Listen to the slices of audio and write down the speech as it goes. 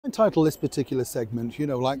entitle this particular segment, you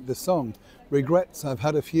know, like the song, Regrets. I've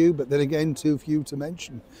had a few, but then again, too few to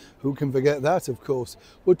mention. Who can forget that, of course?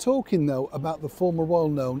 We're talking, though, about the former royal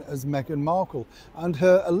known as Meghan Markle and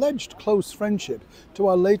her alleged close friendship to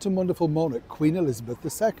our late and wonderful monarch, Queen Elizabeth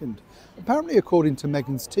II. Apparently, according to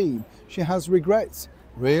Meghan's team, she has regrets.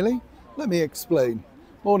 Really? Let me explain.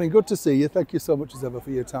 Morning, good to see you. Thank you so much as ever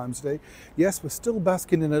for your time today. Yes, we're still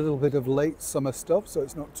basking in a little bit of late summer stuff, so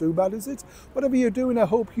it's not too bad, is it? Whatever you're doing, I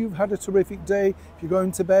hope you've had a terrific day. If you're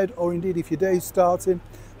going to bed, or indeed if your day's starting,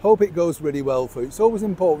 hope it goes really well for you. It's always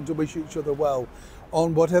important to wish each other well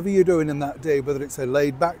on whatever you're doing in that day, whether it's a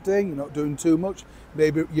laid-back day, you're not doing too much,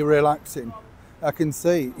 maybe you're relaxing. I can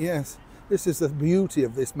see, yes. This is the beauty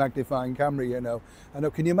of this magnifying camera, you know. I know,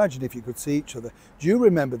 can you imagine if you could see each other? Do you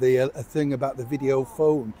remember the thing about the video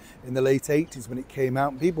phone in the late 80s when it came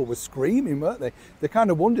out? People were screaming, weren't they? They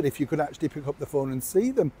kind of wondered if you could actually pick up the phone and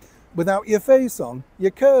see them without your face on,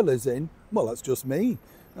 your curlers in. Well, that's just me.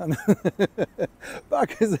 And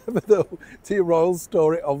back as ever though to your royal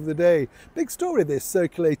story of the day. Big story this,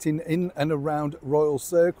 circulating in and around royal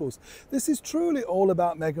circles. This is truly all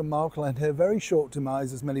about Meghan Markle and her very short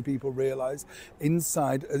demise, as many people realise,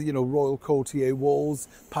 inside royal courtier walls,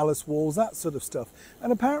 palace walls, that sort of stuff.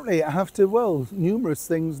 And apparently after, well, numerous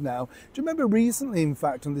things now. Do you remember recently, in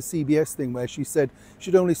fact, on the CBS thing where she said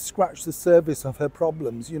she'd only scratched the surface of her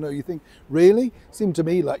problems? You know, you think, really? Seemed to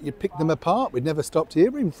me like you picked them apart. We'd never stopped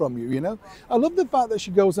hearing from you, you know. I love the fact that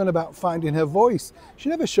she goes on about finding her voice. She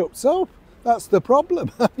never shuts up. That's the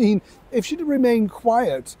problem. I mean, if she'd remained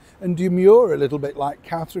quiet and demure a little bit like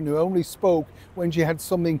Catherine, who only spoke when she had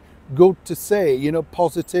something good to say, you know,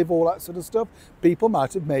 positive, all that sort of stuff, people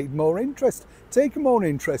might have made more interest, taken more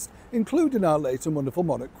interest, including our late and wonderful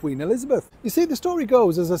monarch, Queen Elizabeth. You see, the story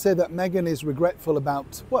goes, as I say, that Meghan is regretful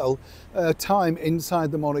about, well, time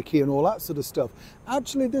inside the monarchy and all that sort of stuff.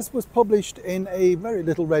 Actually, this was published in a very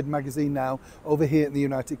little read magazine now over here in the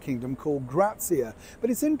United Kingdom called Grazia. But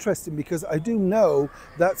it's interesting because I do know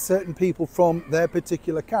that certain people from their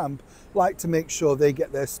particular camp like to make sure they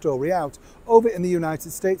get their story out. Over in the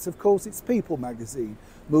United States, of course, it's People magazine.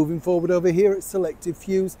 Moving forward over here, it's Selective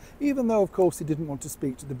Views, even though, of course, he didn't want to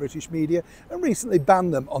speak to the British media and recently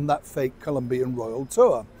banned them on that fake Colombian royal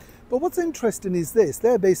tour. But what's interesting is this,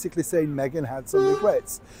 they're basically saying Meghan had some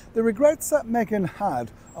regrets. The regrets that Meghan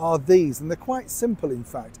had are these, and they're quite simple in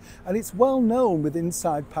fact, and it's well known with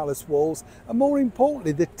inside palace walls, and more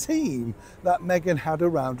importantly, the team that Meghan had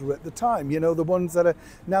around her at the time. You know, the ones that are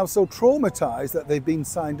now so traumatised that they've been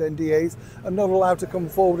signed NDAs and not allowed to come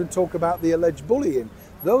forward and talk about the alleged bullying.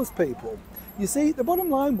 Those people. You see, the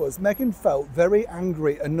bottom line was Meghan felt very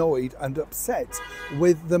angry, annoyed and upset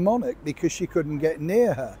with the monarch because she couldn't get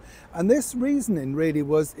near her. And this reasoning really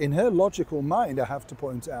was, in her logical mind, I have to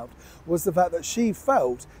point out, was the fact that she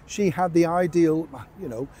felt she had the ideal, you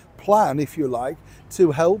know, plan, if you like,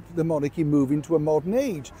 to help the monarchy move into a modern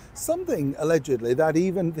age. Something, allegedly, that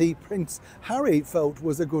even the Prince Harry felt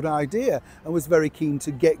was a good idea and was very keen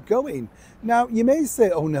to get going. Now, you may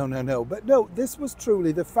say, oh, no, but no, this was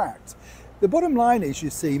truly the fact. The bottom line is, you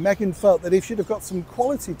see, Meghan felt that if she'd have got some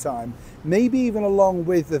quality time, maybe even along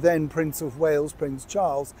with the then Prince of Wales, Prince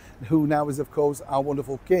Charles, who now is, of course, our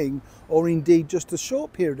wonderful king, or indeed just a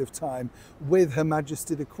short period of time with Her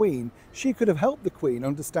Majesty the Queen, she could have helped the Queen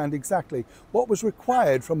understand exactly what was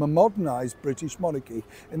required from a modernised British monarchy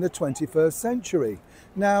in the 21st century.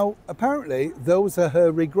 Now, apparently, those are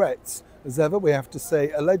her regrets. As ever, we have to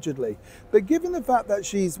say allegedly. But given the fact that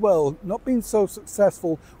she's, well, not been so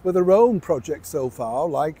successful with her own projects so far,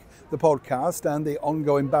 like the podcast and the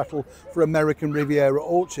ongoing battle for American Riviera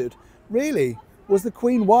Orchard, really, was the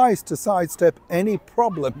Queen wise to sidestep any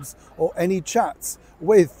problems or any chats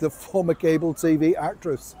with the former cable TV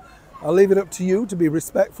actress? I'll leave it up to you to be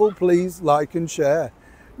respectful. Please like and share.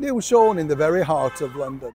 Neil Sean in the very heart of London.